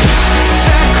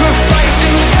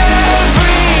 sacrificing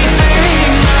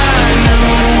everything I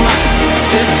knew.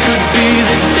 This could be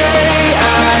the day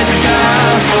I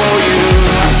die for you.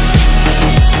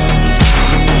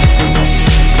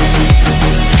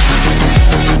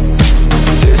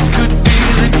 This could be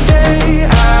the day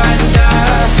I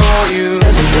die for you.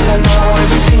 Everything I know,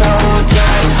 everything I hold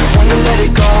tight, when to let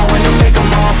it go, when to make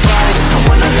them all right,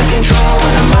 when I'm in control,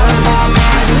 when I'm out of my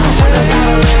mind, when I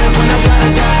gotta live, when I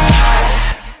gotta die.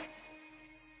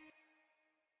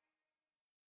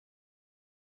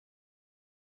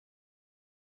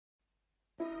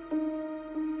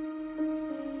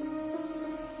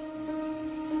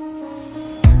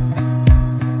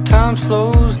 Time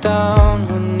slows down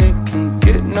when it can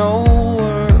get no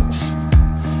worse.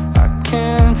 I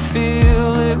can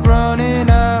feel it running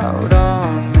out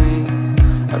on me.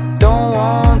 I don't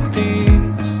want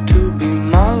these to be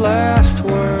my last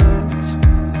words.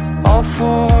 All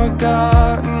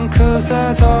forgotten, 'cause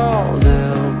that's all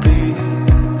they'll be.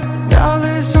 Now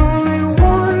there's only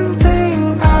one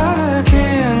thing I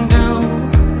can do,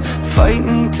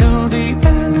 fighting till the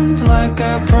end like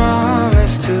I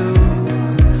promised to.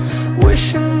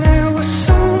 Wishing there was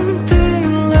something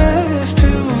left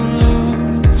to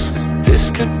lose. This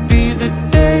could be the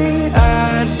day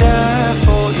I die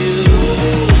for you.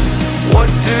 What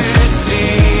do you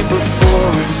see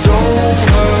before it's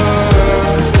over?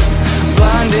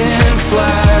 Blinding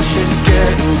flashes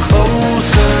getting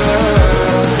closer.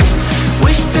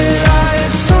 Wish that I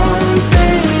had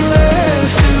something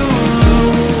left to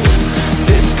lose.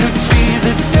 This could be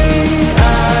the day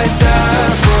I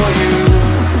die for you.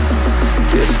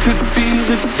 This could be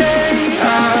the day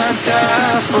I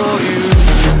die for you.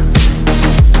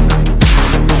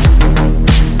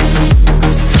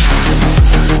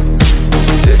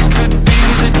 This could be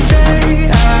the day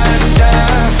I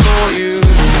die for you.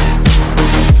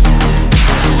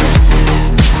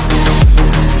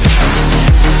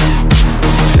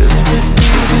 This could be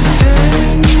the day.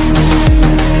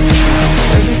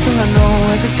 Everything I know,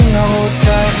 everything I hold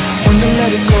tight, when to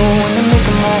let it go, when to make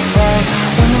them all right,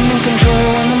 when I'm in control,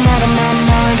 when I'm out of my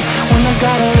mind, when I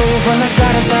gotta live, when I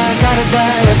gotta die, gotta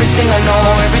die. Everything I know,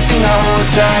 everything I hold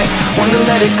tight, when to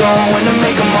let it go, when to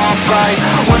make them all right,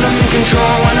 when I'm in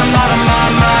control, when I'm out of my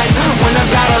mind, when I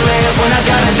gotta live, when I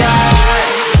gotta die.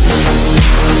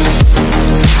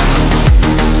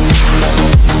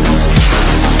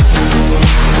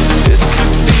 This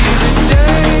could be the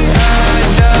day I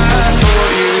die for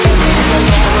you.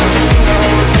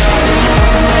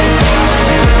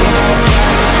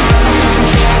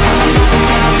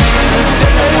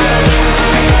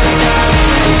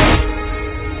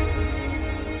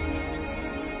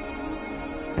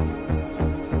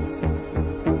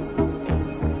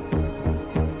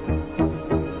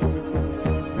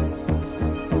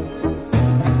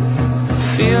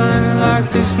 Feeling like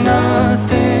there's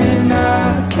nothing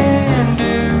I can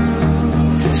do.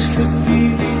 This could be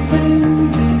the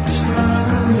end, it's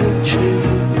mine to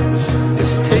choose.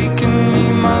 It's taken me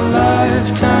my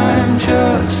lifetime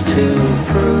just to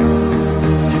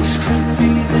prove. This could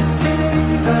be the day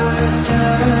I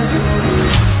die.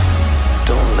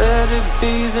 Don't let it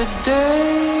be the day.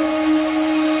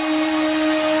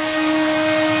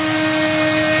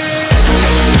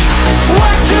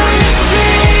 What do you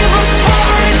see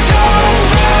before it's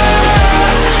over?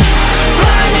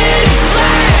 Blinding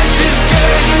flashes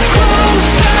getting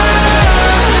closer,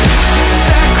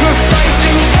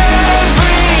 sacrificing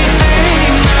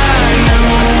everything I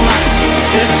knew.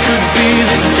 be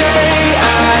the day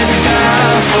I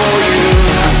die for you.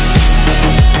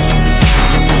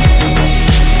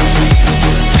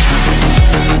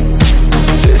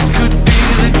 This could be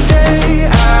the day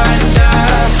I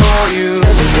die for you.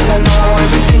 Everything I know,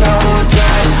 everything I hold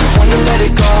tight. Wanna let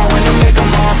it go, wanna make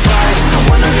them all fight.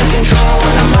 Wanna be control,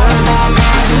 when I'm out of my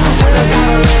mind. When I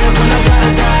gotta live, when I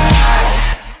gotta die.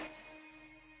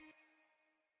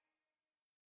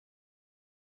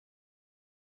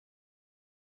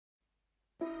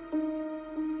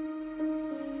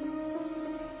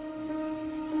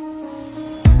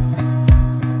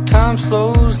 Time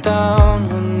slows down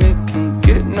when it can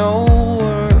get no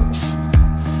worse.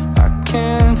 I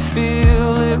can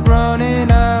feel it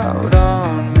running out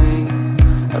on me.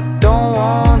 I don't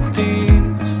want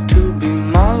these to be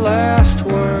my last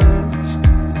words.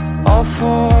 All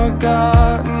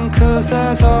forgotten, 'cause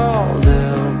that's all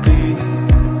they'll be.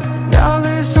 Now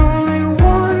there's only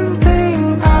one thing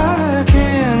I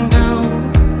can do.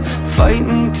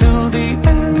 Fighting till the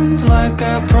end like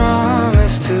I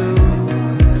promised to.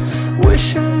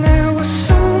 Wishing there was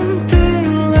something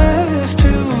left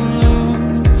to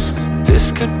lose. This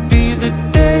could be the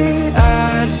day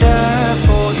I die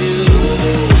for you.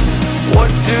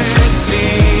 What do you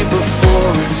see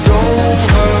before it's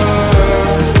over?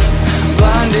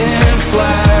 Blinding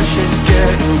flashes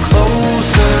getting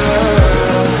closer.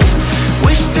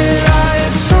 Wish that I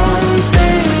had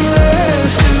something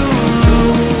left to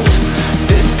lose.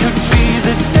 This could be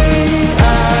the day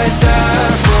I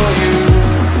die for you.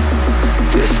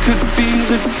 This could be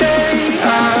the day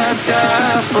I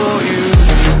die for you.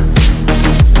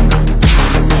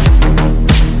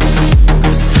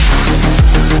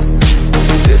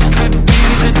 This could be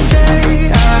the day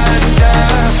I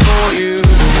die for you.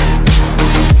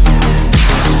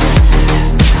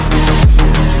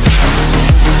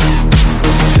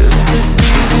 This could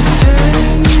be the day.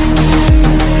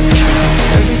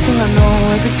 Everything I know,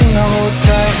 everything I hold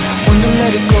tight. Wanna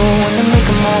let it go, wanna make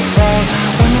them all fight.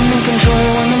 When I'm in control,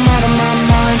 when I'm out of my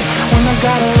mind. When I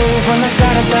gotta live, when I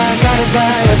gotta die, gotta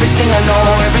die. Everything I know,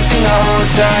 everything I hold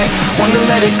tight. Wanna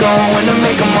let it go, when I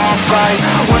make them all fight.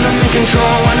 When I'm in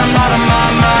control, when I'm out of my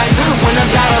mind. When I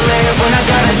gotta live, when I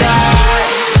gotta die.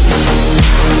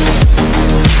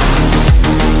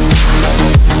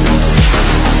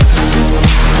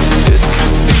 This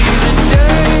could be the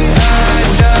day I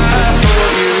die for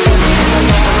you. Everything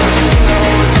I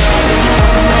hold tight.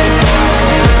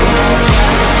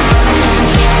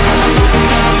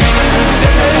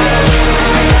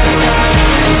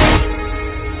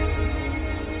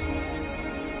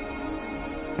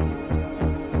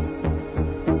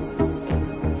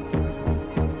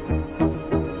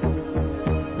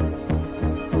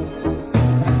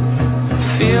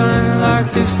 Feeling like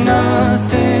there's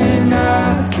nothing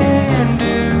I can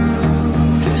do.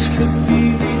 This could be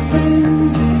the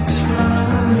end, it's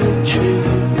mine to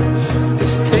choose.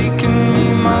 It's taken me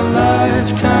my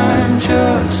lifetime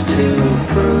just to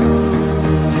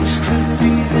prove. This could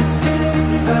be the day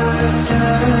I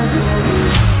die for you.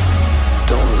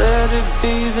 Don't let it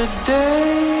be the day.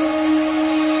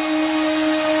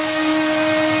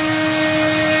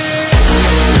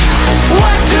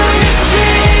 What do you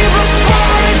see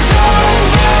before it's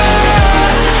over?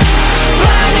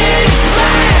 Blinding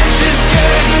flashes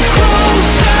getting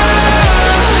closer.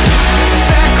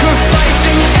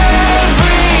 Sacrificing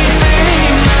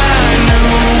everything I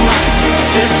knew.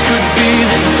 This could be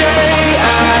the day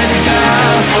I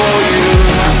die for you.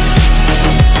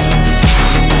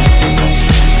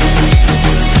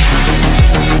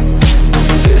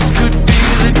 This could be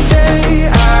the day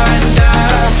I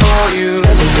die for you.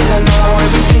 Everything I know,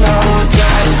 everything I hold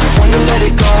tight. Wanna let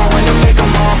it go, wanna make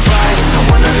them all fight.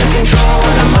 Wanna be control,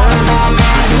 when I'm out of my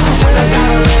mind. When I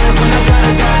gotta live, when I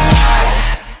gotta die.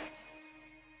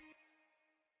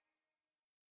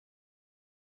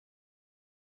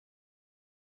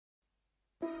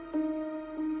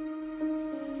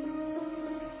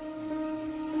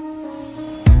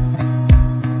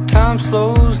 Time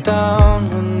slows down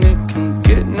when it can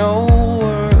get no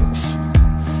worse.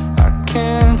 I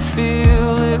can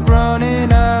feel it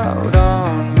running out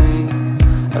on me.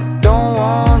 I don't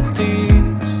want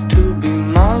these to be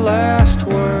my last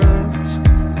words.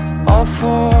 All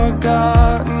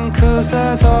forgotten, 'cause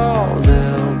that's all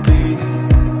they'll be.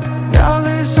 Now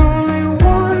there's only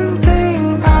one thing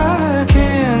I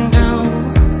can do.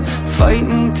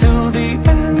 Fighting till the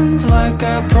end like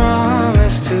I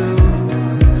promised to.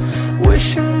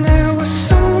 Wishing there was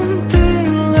something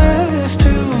left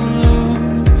to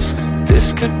lose. This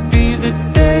could be the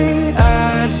day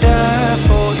I die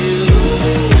for you.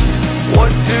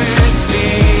 What do you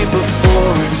see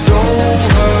before it's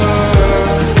over?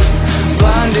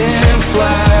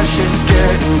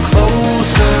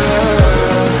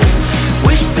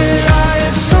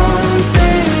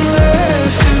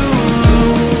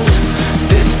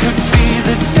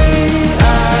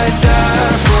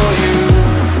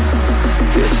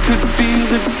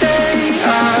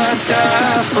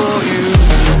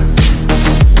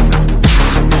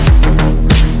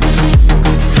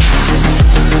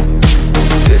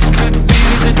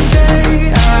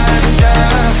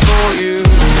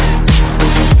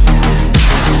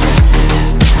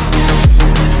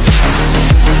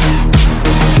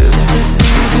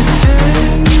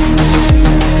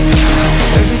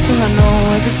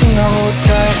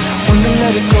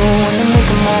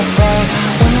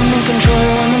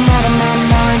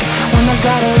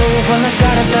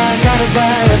 gotta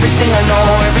die. Everything I know,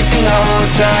 everything I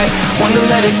hold tight. When to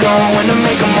let it go, when to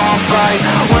make them all fight.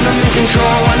 When I'm in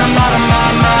control, when I'm out of my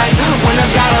mind. When I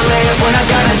gotta live, when I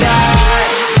gotta die.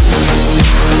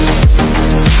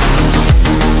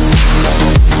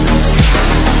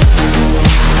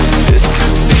 This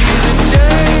could be the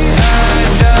day I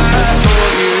die for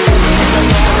you.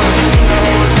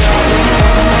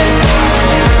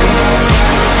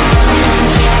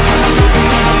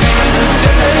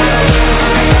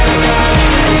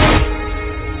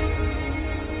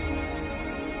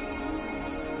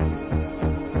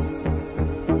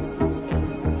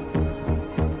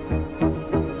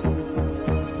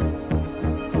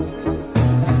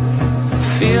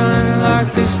 Feeling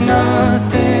like there's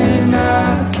nothing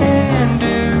I can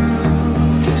do.